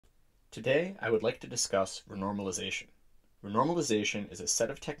Today, I would like to discuss renormalization. Renormalization is a set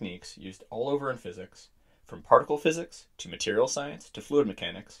of techniques used all over in physics, from particle physics to material science to fluid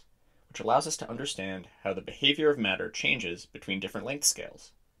mechanics, which allows us to understand how the behavior of matter changes between different length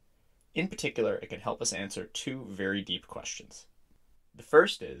scales. In particular, it can help us answer two very deep questions. The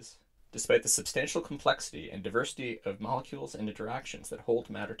first is, despite the substantial complexity and diversity of molecules and interactions that hold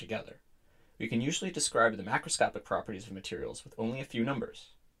matter together, we can usually describe the macroscopic properties of materials with only a few numbers.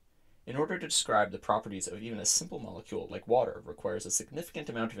 In order to describe the properties of even a simple molecule like water requires a significant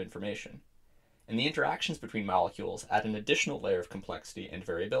amount of information, and the interactions between molecules add an additional layer of complexity and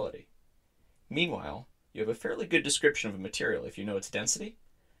variability. Meanwhile, you have a fairly good description of a material if you know its density,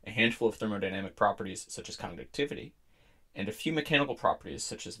 a handful of thermodynamic properties such as conductivity, and a few mechanical properties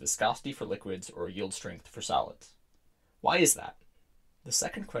such as viscosity for liquids or yield strength for solids. Why is that? The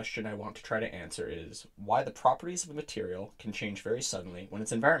second question I want to try to answer is why the properties of a material can change very suddenly when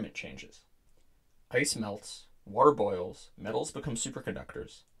its environment changes. Ice melts, water boils, metals become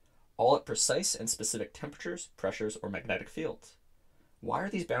superconductors, all at precise and specific temperatures, pressures, or magnetic fields. Why are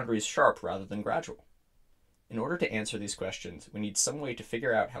these boundaries sharp rather than gradual? In order to answer these questions, we need some way to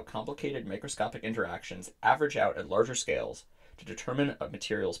figure out how complicated microscopic interactions average out at larger scales to determine a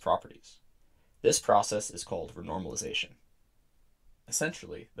material's properties. This process is called renormalization.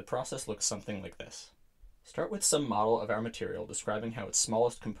 Essentially, the process looks something like this. Start with some model of our material describing how its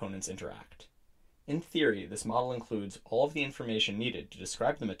smallest components interact. In theory, this model includes all of the information needed to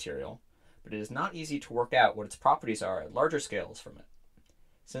describe the material, but it is not easy to work out what its properties are at larger scales from it.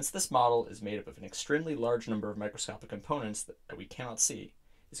 Since this model is made up of an extremely large number of microscopic components that we cannot see,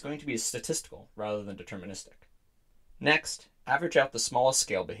 it's going to be statistical rather than deterministic. Next, average out the smallest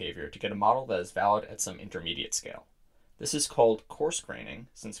scale behavior to get a model that is valid at some intermediate scale. This is called coarse graining,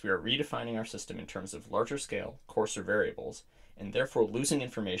 since we are redefining our system in terms of larger scale, coarser variables, and therefore losing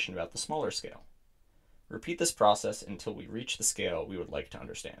information about the smaller scale. Repeat this process until we reach the scale we would like to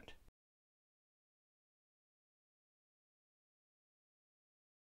understand.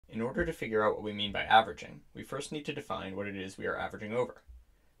 In order to figure out what we mean by averaging, we first need to define what it is we are averaging over.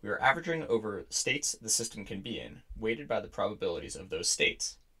 We are averaging over states the system can be in, weighted by the probabilities of those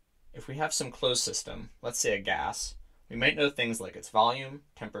states. If we have some closed system, let's say a gas, we might know things like its volume,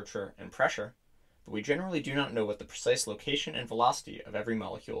 temperature, and pressure, but we generally do not know what the precise location and velocity of every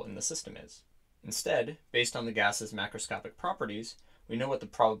molecule in the system is. Instead, based on the gas's macroscopic properties, we know what the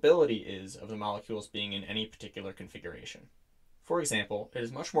probability is of the molecules being in any particular configuration. For example, it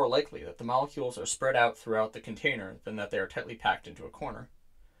is much more likely that the molecules are spread out throughout the container than that they are tightly packed into a corner,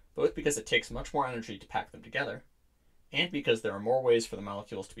 both because it takes much more energy to pack them together, and because there are more ways for the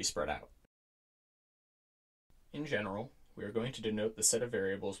molecules to be spread out. In general, we are going to denote the set of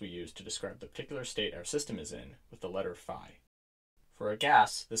variables we use to describe the particular state our system is in with the letter phi. For a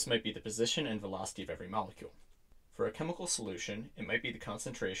gas, this might be the position and velocity of every molecule. For a chemical solution, it might be the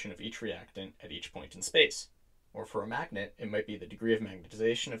concentration of each reactant at each point in space. Or for a magnet, it might be the degree of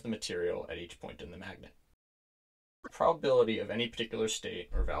magnetization of the material at each point in the magnet. The probability of any particular state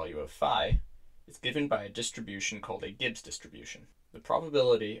or value of phi is given by a distribution called a Gibbs distribution. The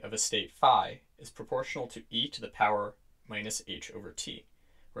probability of a state phi is proportional to e to the power minus h over t,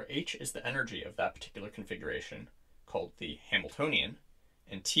 where h is the energy of that particular configuration, called the Hamiltonian,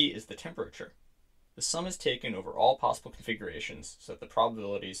 and t is the temperature. The sum is taken over all possible configurations so that the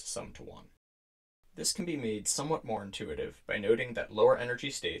probabilities sum to 1. This can be made somewhat more intuitive by noting that lower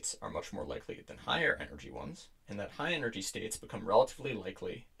energy states are much more likely than higher energy ones, and that high energy states become relatively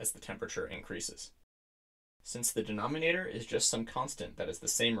likely as the temperature increases. Since the denominator is just some constant that is the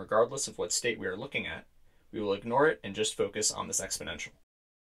same regardless of what state we are looking at, we will ignore it and just focus on this exponential.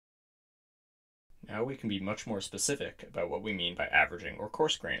 Now we can be much more specific about what we mean by averaging or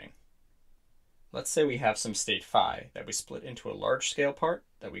coarse graining. Let's say we have some state phi that we split into a large scale part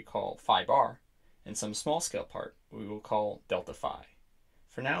that we call phi bar, and some small scale part we will call delta phi.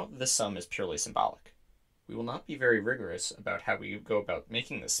 For now, this sum is purely symbolic. We will not be very rigorous about how we go about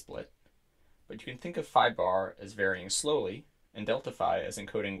making this split, but you can think of phi bar as varying slowly, and delta phi as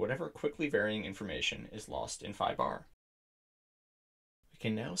encoding whatever quickly varying information is lost in phi bar. We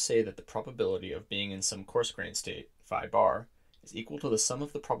can now say that the probability of being in some coarse-grained state, phi bar, is equal to the sum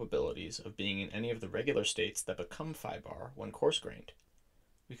of the probabilities of being in any of the regular states that become phi bar when coarse-grained.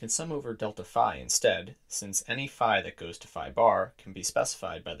 We can sum over delta phi instead, since any phi that goes to phi bar can be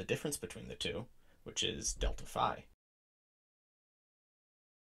specified by the difference between the two, which is delta phi.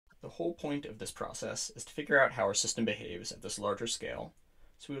 The whole point of this process is to figure out how our system behaves at this larger scale,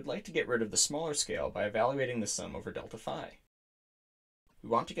 so we would like to get rid of the smaller scale by evaluating the sum over delta phi. We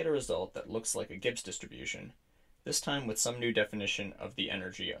want to get a result that looks like a Gibbs distribution, this time with some new definition of the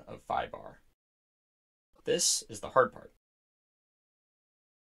energy of phi bar. This is the hard part.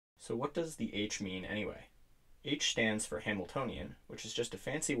 So what does the H mean anyway? H stands for Hamiltonian, which is just a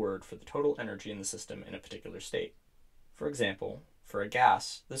fancy word for the total energy in the system in a particular state. For example, for a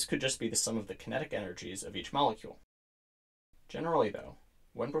gas, this could just be the sum of the kinetic energies of each molecule. Generally though,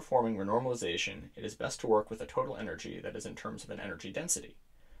 when performing renormalization, it is best to work with a total energy that is in terms of an energy density,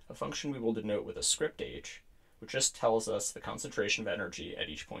 a function we will denote with a script h, which just tells us the concentration of energy at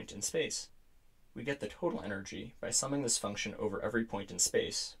each point in space. We get the total energy by summing this function over every point in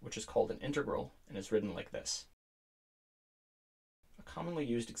space, which is called an integral and is written like this. A commonly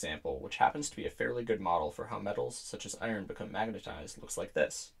used example, which happens to be a fairly good model for how metals such as iron become magnetized, looks like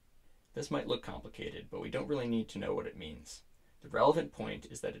this. This might look complicated, but we don't really need to know what it means. The relevant point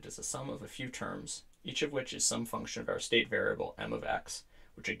is that it is a sum of a few terms, each of which is some function of our state variable m of x,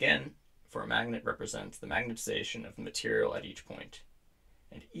 which again, for a magnet represents the magnetization of the material at each point,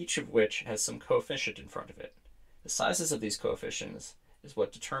 and each of which has some coefficient in front of it. The sizes of these coefficients is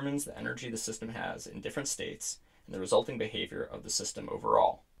what determines the energy the system has in different states and the resulting behavior of the system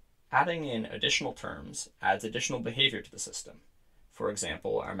overall. Adding in additional terms adds additional behavior to the system. For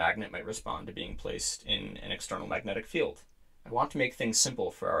example, our magnet might respond to being placed in an external magnetic field. I want to make things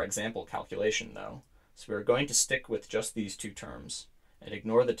simple for our example calculation though, so we are going to stick with just these two terms and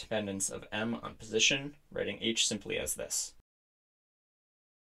ignore the dependence of m on position, writing h simply as this.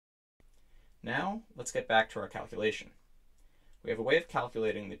 Now, let's get back to our calculation. We have a way of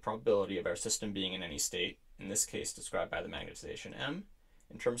calculating the probability of our system being in any state, in this case described by the magnetization m,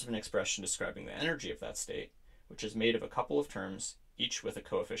 in terms of an expression describing the energy of that state, which is made of a couple of terms, each with a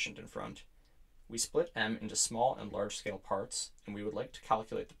coefficient in front. We split m into small and large scale parts, and we would like to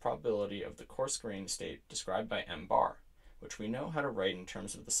calculate the probability of the coarse-grained state described by m bar, which we know how to write in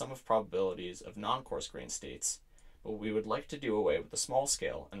terms of the sum of probabilities of non-coarse-grained states, but we would like to do away with the small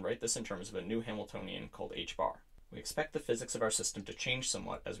scale and write this in terms of a new Hamiltonian called h bar. We expect the physics of our system to change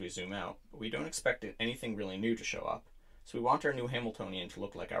somewhat as we zoom out, but we don't expect anything really new to show up, so we want our new Hamiltonian to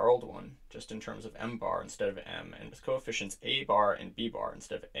look like our old one, just in terms of m bar instead of m, and with coefficients a bar and b bar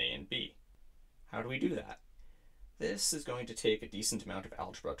instead of a and b. How do we do that? This is going to take a decent amount of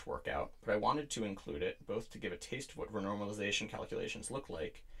algebra to work out, but I wanted to include it both to give a taste of what renormalization calculations look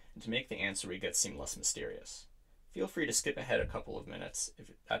like and to make the answer we get seem less mysterious. Feel free to skip ahead a couple of minutes if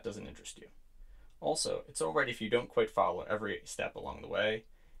that doesn't interest you. Also, it's alright if you don't quite follow every step along the way.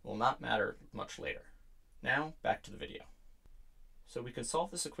 It will not matter much later. Now, back to the video. So we could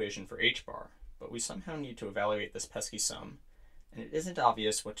solve this equation for h bar, but we somehow need to evaluate this pesky sum, and it isn't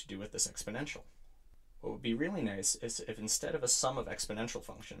obvious what to do with this exponential. What would be really nice is if instead of a sum of exponential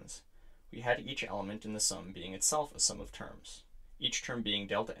functions, we had each element in the sum being itself a sum of terms, each term being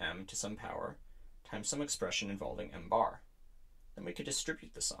delta m to some power times some expression involving m bar. Then we could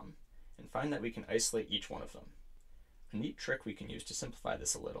distribute the sum and find that we can isolate each one of them. A neat trick we can use to simplify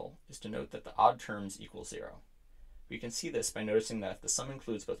this a little is to note that the odd terms equal 0. We can see this by noticing that if the sum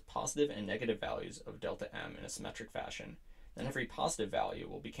includes both positive and negative values of delta m in a symmetric fashion, then every positive value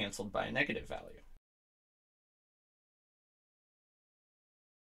will be cancelled by a negative value.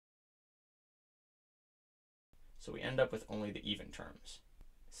 So we end up with only the even terms.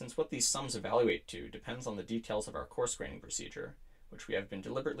 Since what these sums evaluate to depends on the details of our coarse graining procedure, which we have been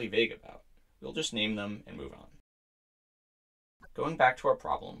deliberately vague about, we'll just name them and move on. Going back to our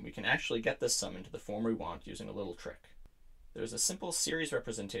problem, we can actually get this sum into the form we want using a little trick. There's a simple series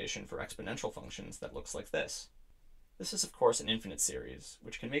representation for exponential functions that looks like this. This is of course an infinite series,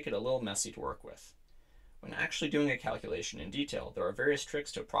 which can make it a little messy to work with. When actually doing a calculation in detail, there are various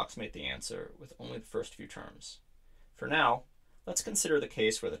tricks to approximate the answer with only the first few terms. For now, let's consider the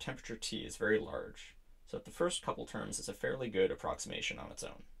case where the temperature T is very large, so that the first couple terms is a fairly good approximation on its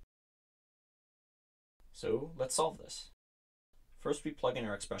own. So let's solve this. First we plug in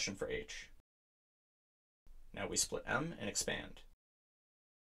our expression for h. Now we split m and expand.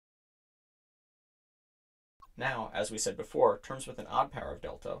 Now, as we said before, terms with an odd power of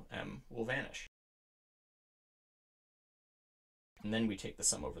delta, m, will vanish. And then we take the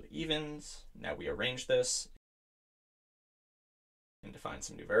sum over the evens. Now we arrange this and define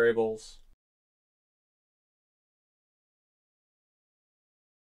some new variables.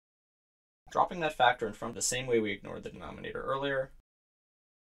 Dropping that factor in front the same way we ignored the denominator earlier.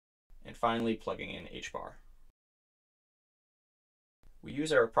 And finally plugging in h bar. We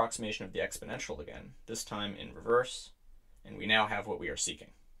use our approximation of the exponential again, this time in reverse, and we now have what we are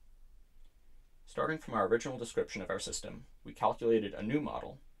seeking. Starting from our original description of our system, we calculated a new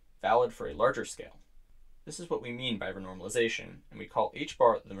model, valid for a larger scale. This is what we mean by renormalization, and we call h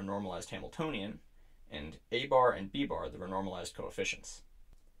bar the renormalized Hamiltonian, and a bar and b bar the renormalized coefficients.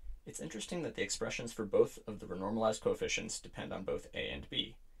 It's interesting that the expressions for both of the renormalized coefficients depend on both a and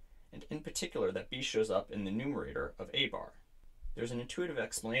b, and in particular that b shows up in the numerator of a bar. There's an intuitive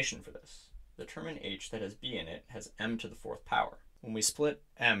explanation for this. The term in h that has b in it has m to the fourth power. When we split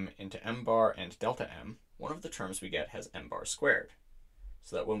m into m bar and delta m, one of the terms we get has m bar squared,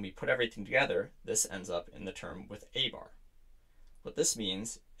 so that when we put everything together, this ends up in the term with a bar. What this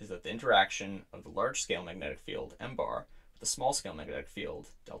means is that the interaction of the large-scale magnetic field m bar with the small-scale magnetic field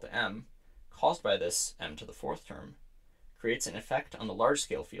delta m, caused by this m to the fourth term, creates an effect on the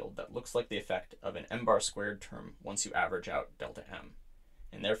large-scale field that looks like the effect of an m bar squared term once you average out delta m,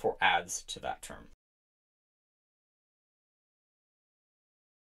 and therefore adds to that term.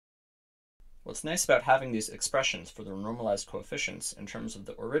 What's nice about having these expressions for the renormalized coefficients in terms of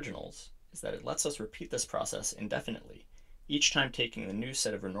the originals is that it lets us repeat this process indefinitely, each time taking the new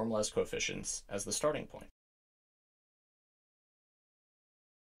set of renormalized coefficients as the starting point.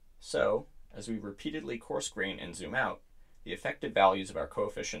 So, as we repeatedly coarse grain and zoom out, the effective values of our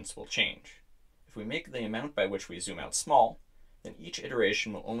coefficients will change. If we make the amount by which we zoom out small, then each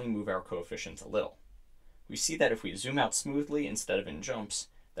iteration will only move our coefficients a little. We see that if we zoom out smoothly instead of in jumps,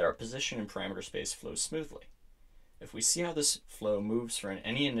 that our position in parameter space flows smoothly. If we see how this flow moves for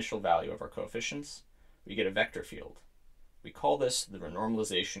any initial value of our coefficients, we get a vector field. We call this the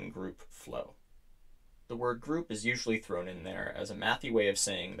renormalization group flow. The word group is usually thrown in there as a mathy way of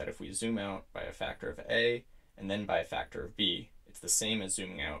saying that if we zoom out by a factor of a and then by a factor of b, it's the same as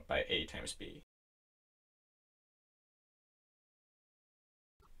zooming out by a times b.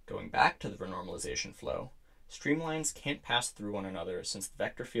 Going back to the renormalization flow, streamlines can't pass through one another since the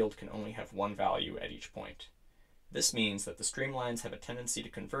vector field can only have one value at each point. This means that the streamlines have a tendency to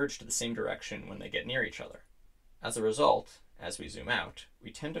converge to the same direction when they get near each other. As a result, as we zoom out,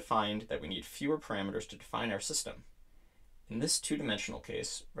 we tend to find that we need fewer parameters to define our system. In this two-dimensional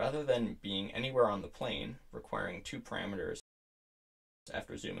case, rather than being anywhere on the plane, requiring two parameters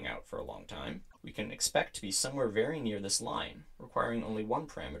after zooming out for a long time, we can expect to be somewhere very near this line, requiring only one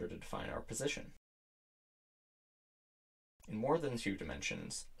parameter to define our position. In more than 2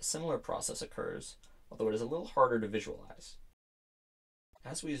 dimensions, a similar process occurs, although it is a little harder to visualize.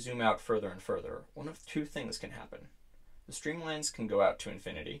 As we zoom out further and further, one of two things can happen. The streamlines can go out to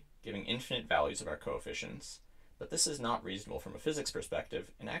infinity, giving infinite values of our coefficients, but this is not reasonable from a physics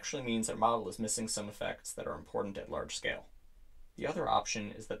perspective and actually means our model is missing some effects that are important at large scale. The other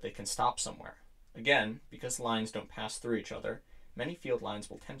option is that they can stop somewhere. Again, because lines don't pass through each other, many field lines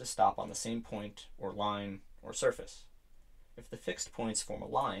will tend to stop on the same point or line or surface. If the fixed points form a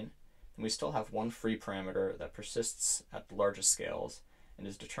line, then we still have one free parameter that persists at the largest scales and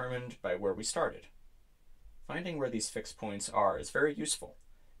is determined by where we started. Finding where these fixed points are is very useful,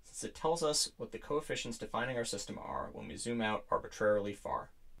 since it tells us what the coefficients defining our system are when we zoom out arbitrarily far.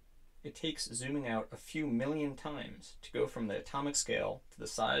 It takes zooming out a few million times to go from the atomic scale to the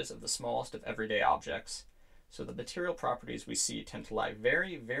size of the smallest of everyday objects, so the material properties we see tend to lie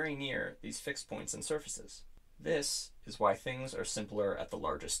very, very near these fixed points and surfaces. This is why things are simpler at the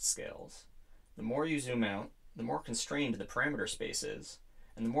largest scales. The more you zoom out, the more constrained the parameter space is,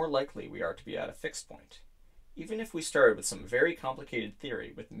 and the more likely we are to be at a fixed point. Even if we started with some very complicated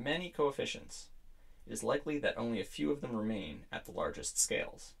theory with many coefficients, it is likely that only a few of them remain at the largest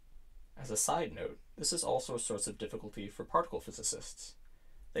scales. As a side note, this is also a source of difficulty for particle physicists.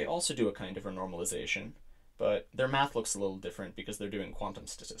 They also do a kind of renormalization, but their math looks a little different because they're doing quantum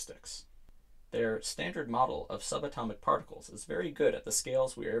statistics. Their standard model of subatomic particles is very good at the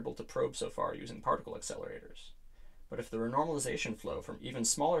scales we are able to probe so far using particle accelerators. But if the renormalization flow from even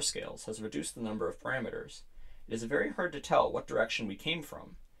smaller scales has reduced the number of parameters, it is very hard to tell what direction we came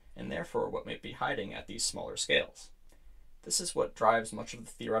from, and therefore what might be hiding at these smaller scales. This is what drives much of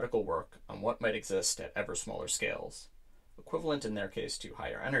the theoretical work on what might exist at ever smaller scales, equivalent in their case to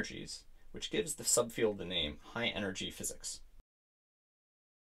higher energies, which gives the subfield the name high-energy physics.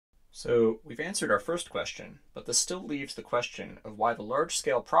 So we've answered our first question, but this still leaves the question of why the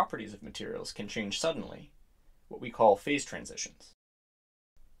large-scale properties of materials can change suddenly, what we call phase transitions.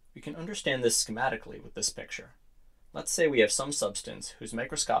 We can understand this schematically with this picture. Let's say we have some substance whose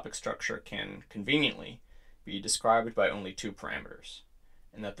microscopic structure can, conveniently, be described by only two parameters,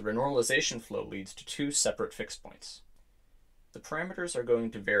 and that the renormalization flow leads to two separate fixed points. The parameters are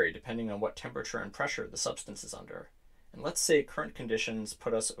going to vary depending on what temperature and pressure the substance is under, and let's say current conditions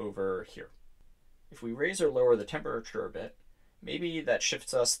put us over here. If we raise or lower the temperature a bit, maybe that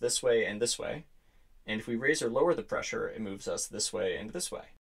shifts us this way, and if we raise or lower the pressure, it moves us this way and this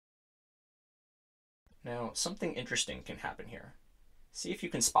way. Now, something interesting can happen here. See if you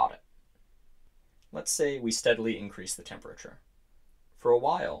can spot it. Let's say we steadily increase the temperature. For a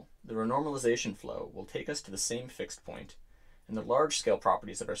while, the renormalization flow will take us to the same fixed point, and the large-scale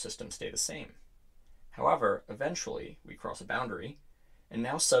properties of our system stay the same. However, eventually, we cross a boundary, and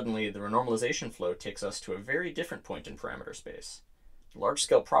now suddenly the renormalization flow takes us to a very different point in parameter space. The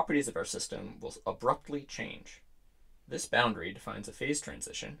large-scale properties of our system will abruptly change. This boundary defines a phase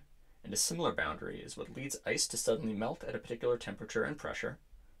transition, and a similar boundary is what leads ice to suddenly melt at a particular temperature and pressure,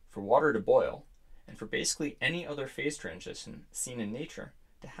 for water to boil, and for basically any other phase transition seen in nature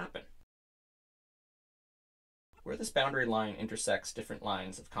to happen. Where this boundary line intersects different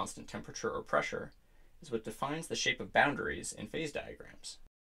lines of constant temperature or pressure is what defines the shape of boundaries in phase diagrams.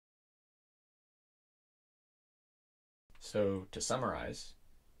 So, to summarize,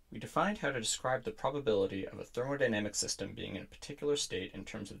 we defined how to describe the probability of a thermodynamic system being in a particular state in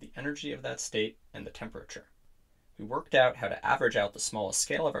terms of the energy of that state and the temperature. We worked out how to average out the smallest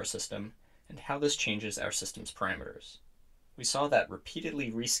scale of our system and how this changes our system's parameters. We saw that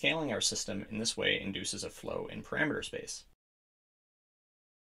repeatedly rescaling our system in this way induces a flow in parameter space.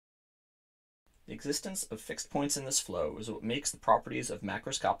 The existence of fixed points in this flow is what makes the properties of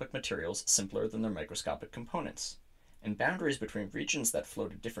macroscopic materials simpler than their microscopic components, and boundaries between regions that flow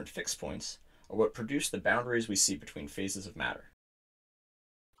to different fixed points are what produce the boundaries we see between phases of matter.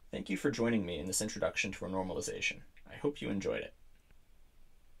 Thank you for joining me in this introduction to renormalization. I hope you enjoyed it.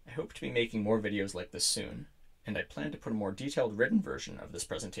 I hope to be making more videos like this soon, and I plan to put a more detailed written version of this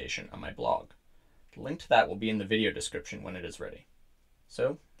presentation on my blog. The link to that will be in the video description when it is ready.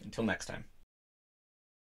 So, until next time.